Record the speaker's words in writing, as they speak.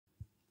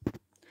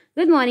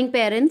Good morning,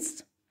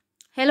 parents.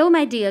 Hello,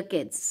 my dear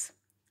kids.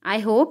 I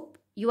hope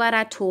you are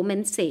at home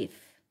and safe.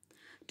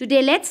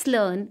 Today, let's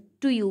learn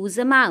to use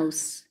a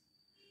mouse.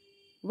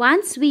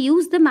 Once we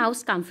use the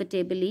mouse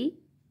comfortably,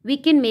 we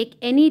can make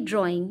any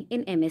drawing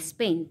in MS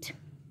Paint.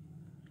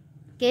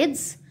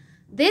 Kids,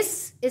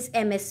 this is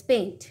MS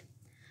Paint.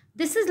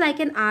 This is like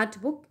an art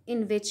book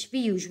in which we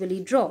usually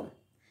draw.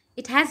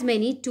 It has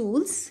many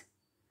tools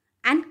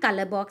and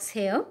color box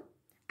here,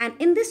 and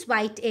in this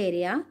white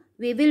area,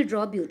 we will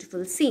draw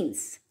beautiful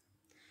scenes.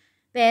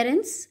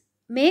 Parents,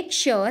 make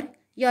sure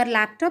your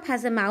laptop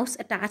has a mouse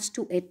attached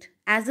to it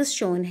as is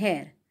shown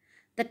here.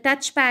 The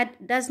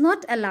touchpad does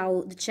not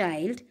allow the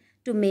child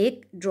to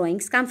make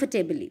drawings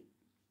comfortably.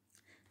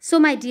 So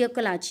my dear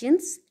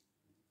Colachians,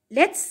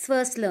 let's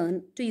first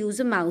learn to use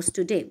a mouse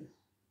today.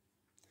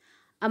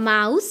 A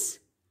mouse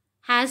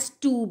has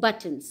two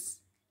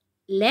buttons,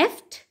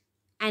 left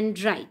and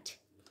right.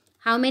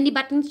 How many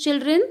buttons,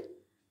 children?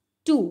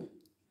 Two.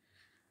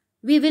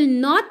 We will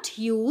not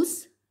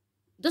use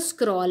the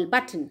scroll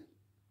button.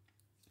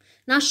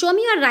 Now show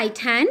me your right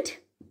hand.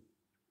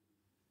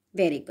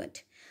 Very good.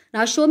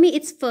 Now show me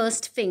its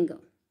first finger.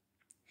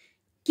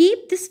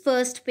 Keep this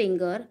first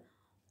finger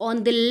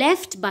on the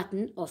left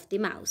button of the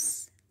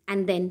mouse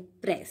and then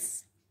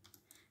press.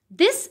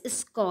 This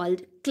is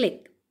called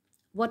click.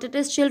 What it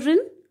is, children?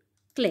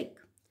 Click.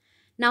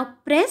 Now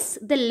press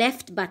the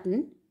left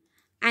button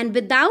and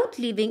without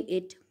leaving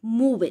it,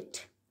 move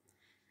it.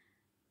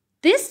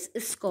 This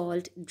is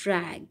called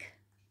drag.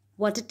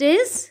 What it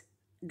is?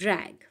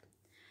 Drag.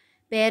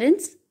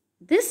 Parents,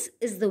 this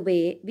is the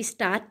way we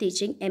start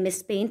teaching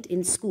MS Paint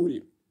in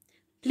school.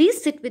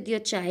 Please sit with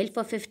your child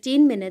for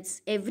 15 minutes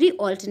every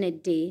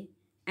alternate day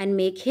and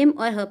make him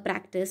or her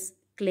practice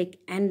click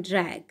and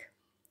drag.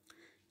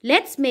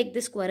 Let's make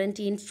this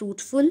quarantine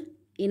fruitful,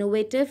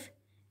 innovative,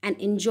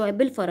 and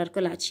enjoyable for our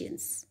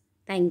Colachians.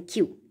 Thank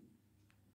you.